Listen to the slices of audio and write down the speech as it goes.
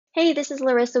Hey, this is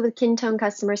Larissa with Kintone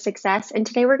Customer Success, and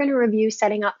today we're going to review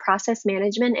setting up process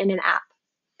management in an app.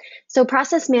 So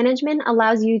process management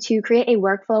allows you to create a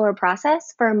workflow or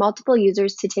process for multiple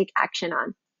users to take action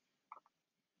on.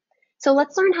 So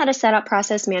let's learn how to set up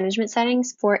process management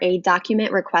settings for a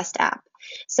document request app.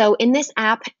 So in this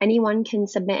app, anyone can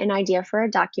submit an idea for a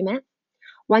document.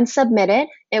 Once submitted,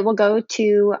 it will go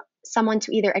to someone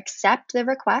to either accept the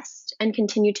request and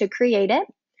continue to create it,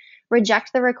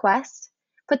 reject the request,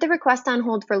 put the request on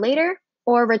hold for later,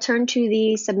 or return to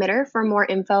the submitter for more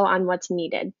info on what's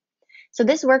needed. So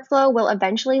this workflow will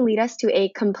eventually lead us to a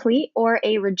complete or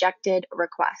a rejected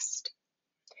request.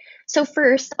 So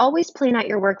first, always plan out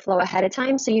your workflow ahead of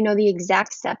time so you know the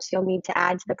exact steps you'll need to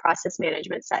add to the process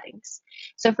management settings.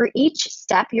 So for each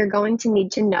step, you're going to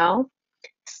need to know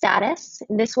status.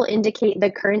 This will indicate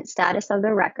the current status of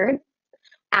the record.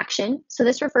 Action. So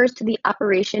this refers to the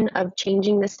operation of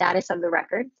changing the status of the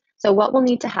record. So what will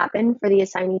need to happen for the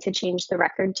assignee to change the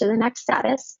record to the next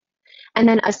status? And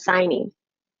then assignee.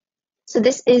 So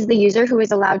this is the user who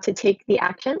is allowed to take the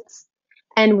actions,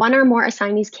 and one or more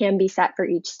assignees can be set for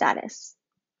each status.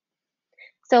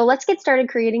 So let's get started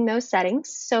creating those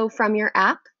settings. So from your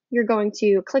app, you're going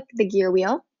to click the gear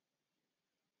wheel,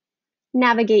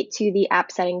 navigate to the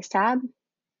App Settings tab,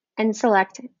 and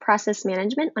select Process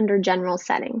Management under General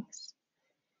Settings.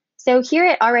 So here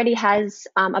it already has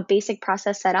a basic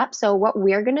process set up. So what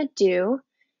we're going to do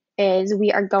is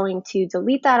we are going to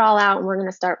delete that all out and we're going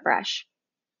to start fresh.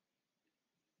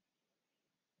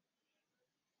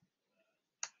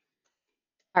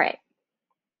 All right.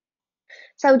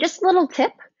 So just a little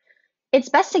tip. It's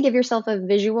best to give yourself a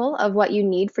visual of what you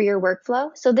need for your workflow.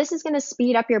 So this is going to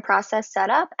speed up your process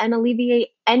setup and alleviate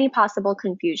any possible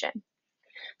confusion.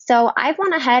 So I've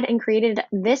went ahead and created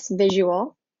this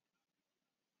visual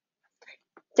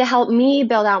to help me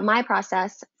build out my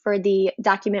process for the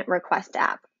document request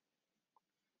app.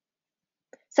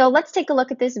 So let's take a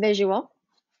look at this visual.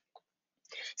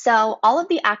 So all of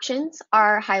the actions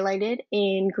are highlighted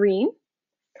in green.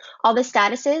 All the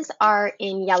statuses are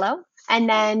in yellow. And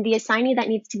then the assignee that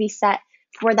needs to be set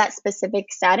for that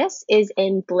specific status is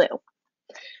in blue.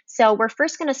 So we're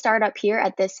first going to start up here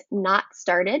at this not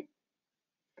started.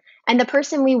 And the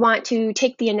person we want to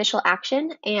take the initial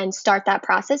action and start that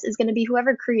process is going to be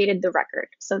whoever created the record.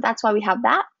 So that's why we have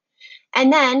that.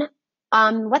 And then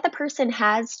what the person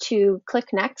has to click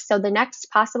next, so the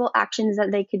next possible actions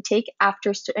that they could take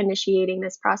after initiating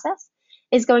this process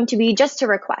is going to be just to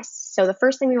request. So the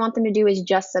first thing we want them to do is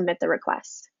just submit the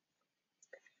request.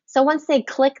 So once they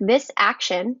click this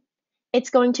action,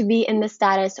 it's going to be in the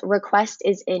status request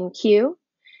is in queue,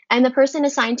 and the person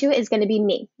assigned to it is going to be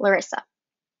me, Larissa.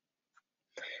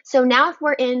 So now if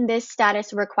we're in this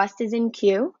status request is in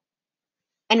queue,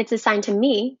 and it's assigned to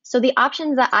me, so the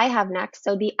options that I have next,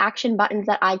 so the action buttons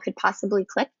that I could possibly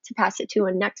click to pass it to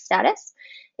a next status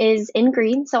is in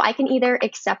green. So I can either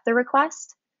accept the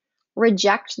request,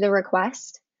 reject the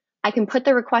request, I can put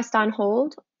the request on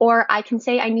hold, or I can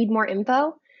say I need more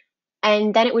info,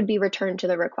 and then it would be returned to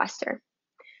the requester.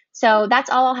 So that's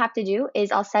all I'll have to do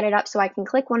is I'll set it up so I can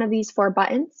click one of these 4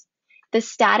 buttons. The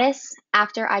status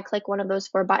after I click one of those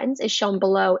 4 buttons is shown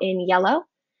below in yellow.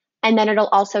 And then it'll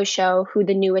also show who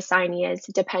the new assignee is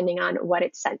depending on what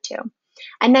it's sent to.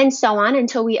 And then so on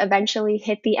until we eventually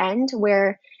hit the end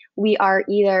where we are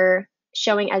either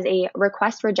showing as a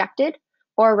request rejected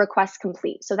or request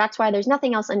complete. So that's why there's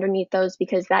nothing else underneath those,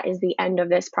 because that is the end of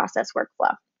this process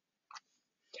workflow.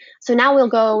 So now we'll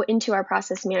go into our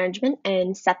process management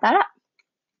and set that up.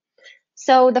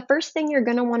 So the first thing you're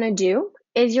going to want to do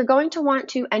is you're going to want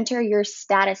to enter your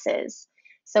statuses.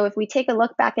 So if we take a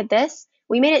look back at this,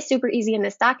 we made it super easy in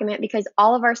this document because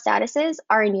all of our statuses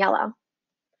are in yellow.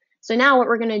 So now what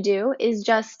we're going to do is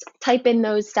just type in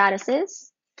those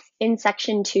statuses in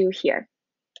section 2 here.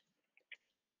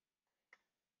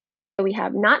 So we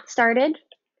have not started,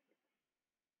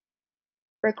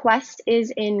 request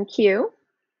is in queue.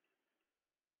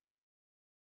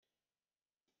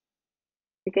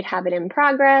 We could have it in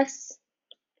progress,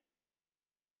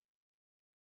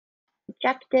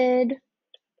 rejected,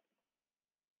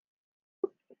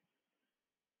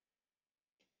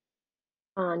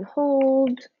 on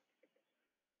hold,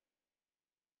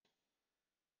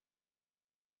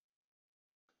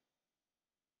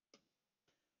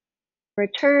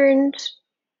 returned,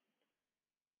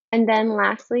 and then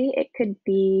lastly, it could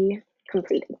be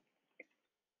completed.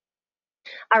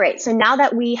 All right, so now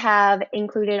that we have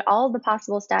included all the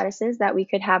possible statuses that we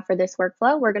could have for this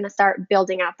workflow, we're going to start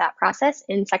building out that process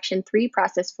in section 3,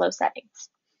 process flow settings.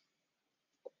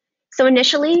 So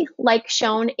initially, like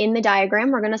shown in the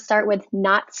diagram, we're going to start with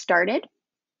not started.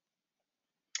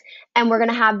 And we're going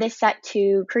to have this set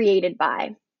to created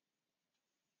by.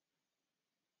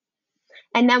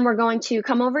 And then we're going to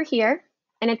come over here,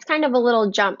 and it's kind of a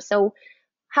little jump. So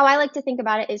how I like to think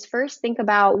about it is first think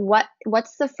about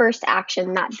what's the first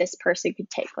action that this person could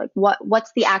take. Like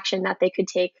what's the action that they could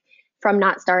take from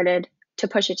not started to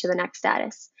push it to the next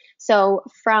status. So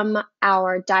from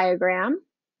our diagram,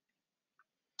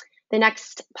 the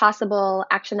next possible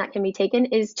action that can be taken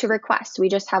is to request. We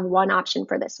just have one option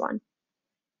for this one.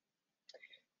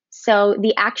 So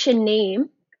the action name,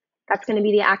 that's going to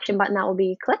be the action button that will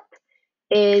be clicked,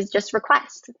 is just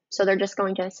request. So they're just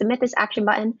going to submit this action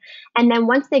button. And then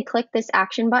once they click this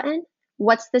action button,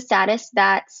 what's the status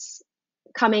that's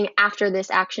coming after this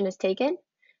action is taken?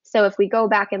 So if we go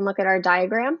back and look at our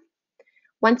diagram,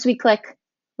 once we click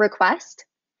request,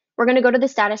 we're going to go to the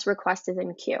status request is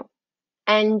in queue.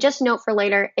 And just note for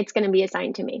later, it's going to be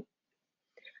assigned to me.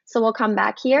 So we'll come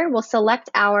back here, we'll select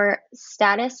our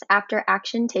status after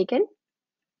action taken.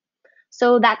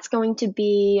 So that's going to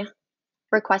be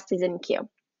request is in queue.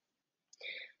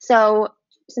 So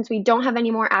since we don't have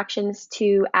any more actions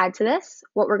to add to this,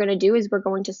 what we're going to do is we're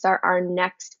going to start our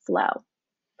next flow.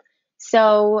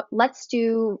 So let's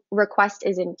do request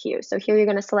is in queue. So here you're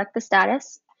going to select the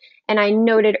status. And I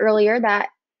noted earlier that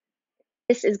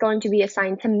this is going to be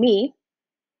assigned to me.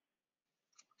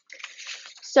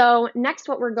 So next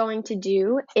what we're going to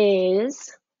do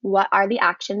is what are the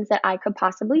actions that I could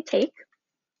possibly take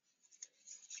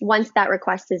once that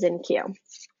request is in queue.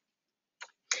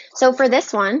 So for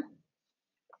this one,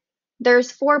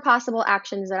 there's 4 possible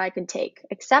actions that I could take: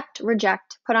 accept,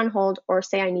 reject, put on hold, or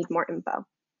say I need more info.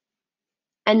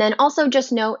 And then also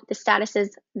just note the statuses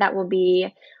that will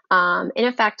be in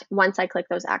effect once I click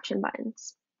those action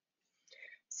buttons.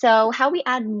 So how we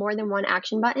add more than one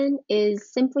action button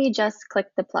is simply just click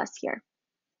the plus here.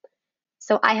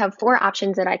 So I have 4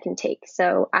 options that I can take.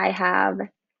 So I have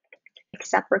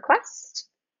accept request.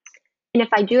 And if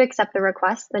I do accept the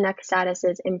request, the next status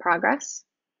is in progress.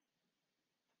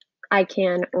 I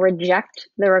can reject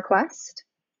the request.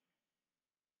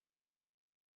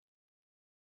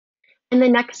 And the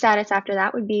next status after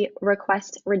that would be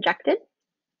request rejected.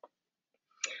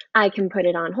 I can put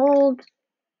it on hold.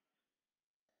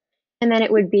 And then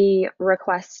it would be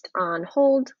request on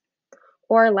hold.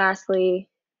 Or lastly,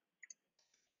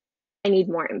 I need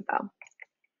more info,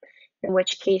 in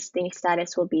which case the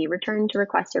status will be return to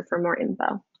requester for more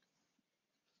info.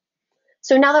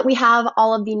 So now that we have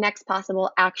all of the next possible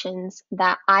actions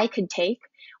that I could take,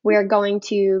 we're going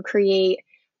to create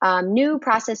new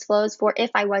process flows for if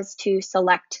I was to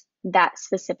select that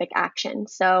specific action.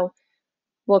 So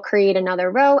we'll create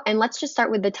another row, and let's just start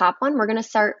with the top one. We're going to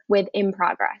start with in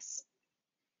progress.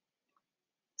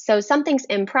 So something's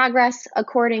in progress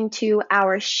according to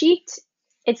our sheet.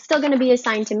 It's still going to be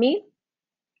assigned to me.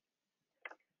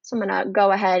 So I'm going to go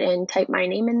ahead and type my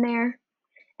name in there.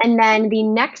 And then the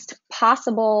next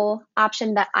possible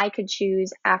option that I could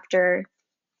choose after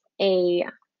the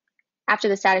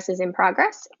status is in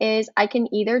progress is I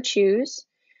can either choose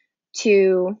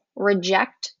to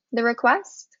reject the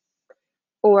request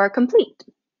or complete.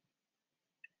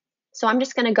 So I'm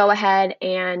just going to go ahead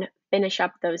and finish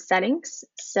up those settings.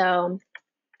 So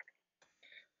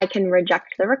I can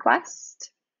reject the request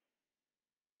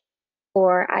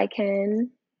or I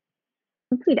can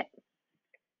complete it.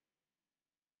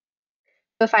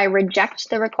 If I reject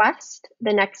the request,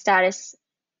 the next status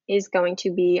is going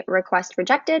to be request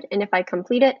rejected. And if I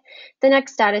complete it, the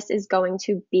next status is going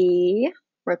to be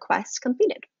request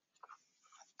completed.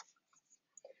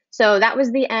 So that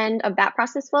was the end of that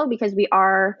process flow because we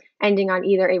are ending on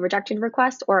either a rejected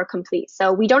request or a complete.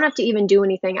 So we don't have to even do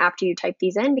anything after you type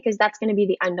these in because that's going to be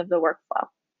the end of the workflow.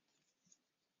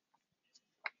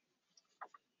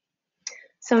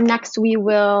 So next we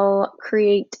will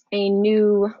create a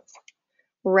new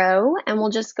row and we'll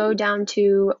just go down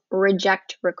to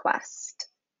reject request.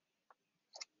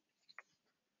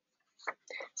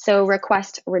 So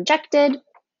request rejected.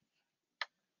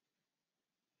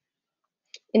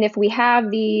 And if we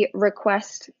have the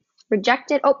request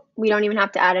rejected, we don't even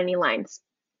have to add any lines.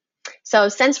 So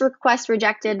since request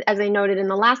rejected, as I noted in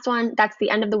the last one, that's the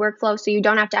end of the workflow. So you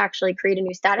don't have to actually create a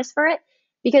new status for it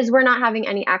because we're not having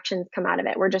any actions come out of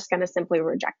it. We're just going to simply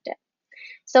reject it.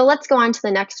 So let's go on to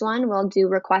the next one. We'll do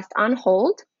request on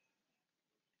hold.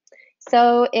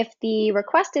 So if the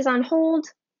request is on hold,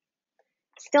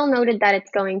 still noted that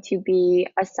it's going to be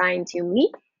assigned to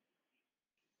me.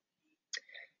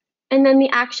 And then the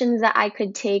actions that I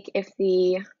could take if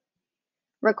the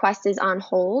request is on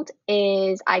hold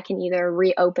is I can either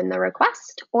reopen the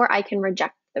request or I can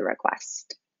reject the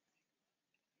request.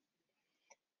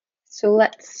 So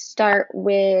let's start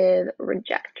with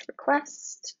reject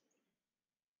request.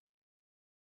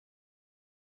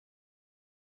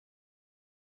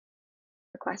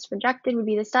 Request rejected would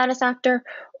be the status after,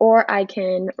 or I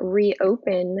can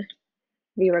reopen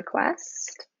the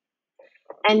request.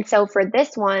 And so for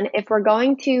this one, if we're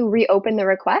going to reopen the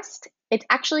request, it's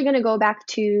actually going to go back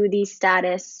to the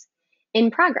status in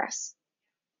progress.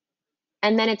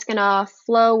 And then it's going to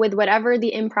flow with whatever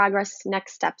the in progress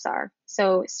next steps are.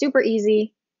 So super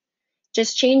easy.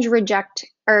 Just change reject,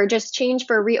 or just change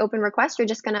for reopen request. You're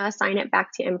just going to assign it back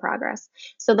to in progress.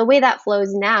 So the way that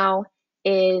flows now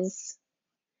is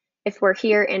if we're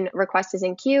here in request is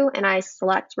in queue and I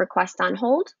select request on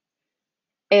hold,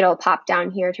 it'll pop down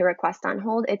here to request on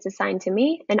hold. It's assigned to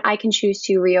me and I can choose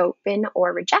to reopen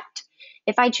or reject.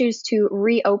 If I choose to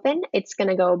reopen, it's going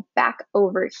to go back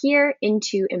over here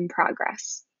into in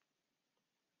progress.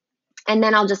 And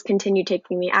then I'll just continue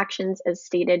taking the actions as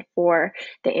stated for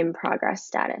the in progress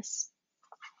status.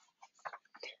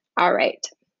 All right.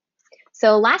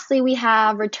 So lastly, we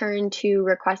have return to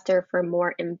requester for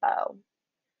more info.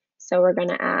 So we're going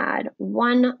to add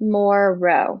one more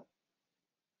row.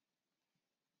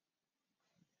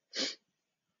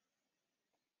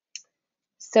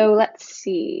 So let's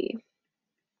see.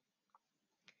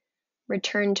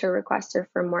 Return to requester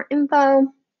for more info.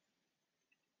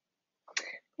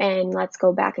 And let's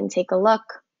go back and take a look.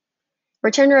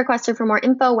 Return to requester for more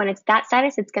info. When it's that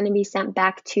status, it's going to be sent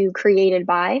back to created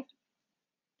by.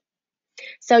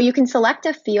 So you can select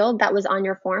a field that was on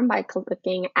your form by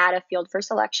clicking add a field for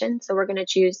selection. So we're going to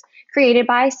choose created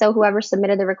by. So whoever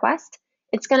submitted the request,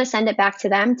 it's going to send it back to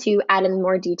them to add in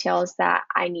more details that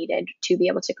I needed to be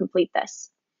able to complete this.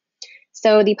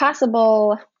 So the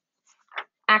possible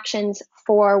actions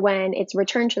for when it's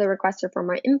returned to the requester for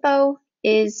more info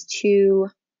is to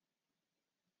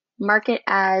mark it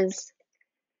as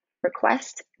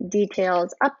request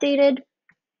details updated.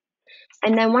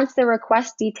 And then once the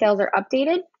request details are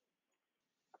updated,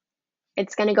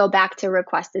 it's going to go back to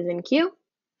request is in queue.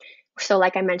 So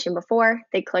like I mentioned before,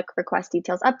 they click request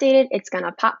details updated. It's going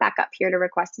to pop back up here to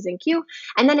request is in queue.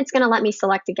 And then it's going to let me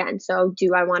select again. So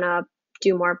do I want to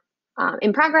do more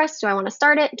in progress? Do I want to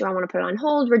start it? Do I want to put it on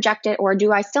hold, reject it? Or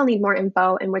do I still need more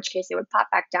info? In which case it would pop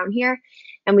back down here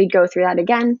and we'd go through that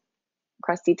again.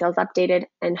 Request details updated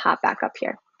and hop back up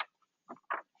here.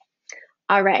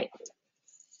 All right.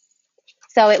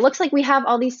 So it looks like we have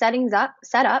all these settings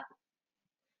set up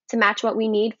to match what we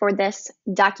need for this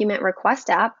document request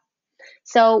app.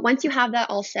 So once you have that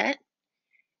all set,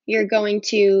 you're going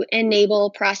to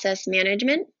enable process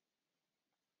management,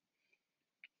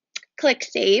 click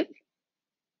save,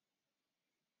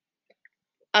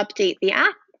 update the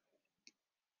app,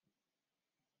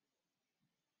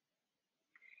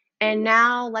 and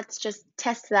now let's just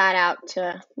test that out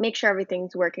to make sure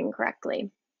everything's working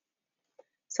correctly.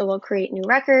 So we'll create new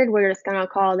record. We're just going to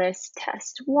call this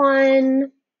test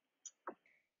 1.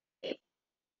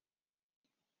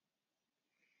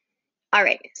 All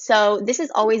right, so this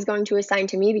is always going to assign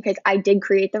to me because I did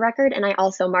create the record and I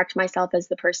also marked myself as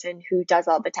the person who does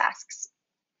all the tasks.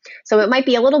 So it might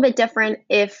be a little bit different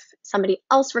if somebody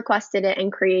else requested it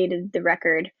and created the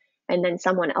record and then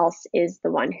someone else is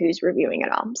the one who's reviewing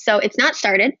it all. So it's not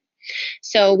started.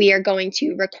 So we are going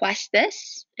to request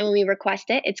this, and when we request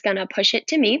it, it's going to push it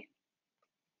to me.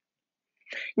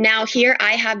 Now here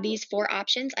I have these 4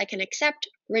 options. I can accept,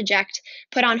 reject,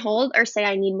 put on hold, or say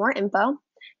I need more info.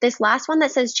 This last one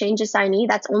that says change assignee,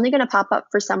 that's only going to pop up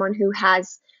for someone who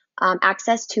has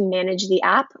access to manage the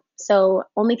app. So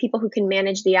only people who can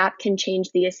manage the app can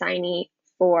change the assignee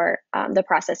for the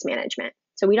process management.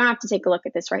 So we don't have to take a look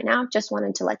at this right now, just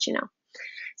wanted to let you know.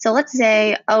 So let's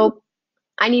say, oh,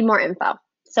 I need more info.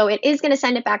 So it is going to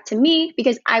send it back to me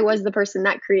because I was the person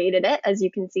that created it, as you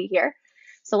can see here.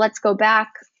 So let's go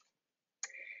back.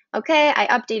 Okay, I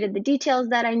updated the details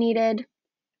that I needed.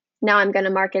 Now I'm going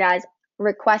to mark it as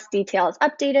request details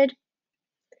updated.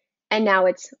 And now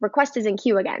it's request is in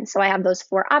queue again. So I have those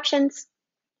 4 options.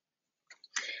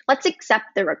 Let's accept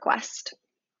the request.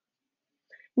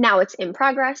 Now it's in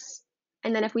progress.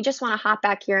 And then if we just want to hop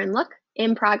back here and look,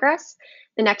 in progress,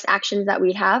 the next actions that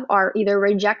we have are either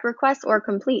reject request or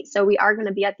complete. So we are going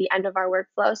to be at the end of our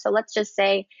workflow. So let's just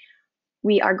say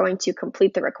we are going to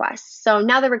complete the request. So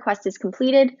now the request is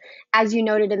completed. As you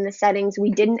noted in the settings,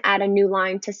 we didn't add a new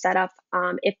line to set up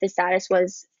if the status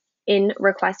was in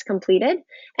request completed.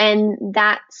 And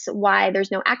that's why there's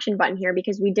no action button here,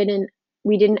 because we didn't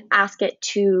ask it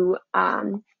to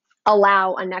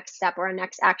allow a next step or a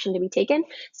next action to be taken.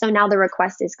 So now the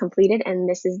request is completed and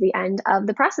this is the end of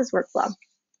the process workflow.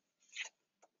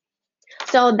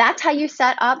 So that's how you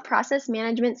set up process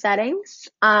management settings.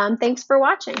 Thanks for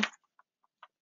watching.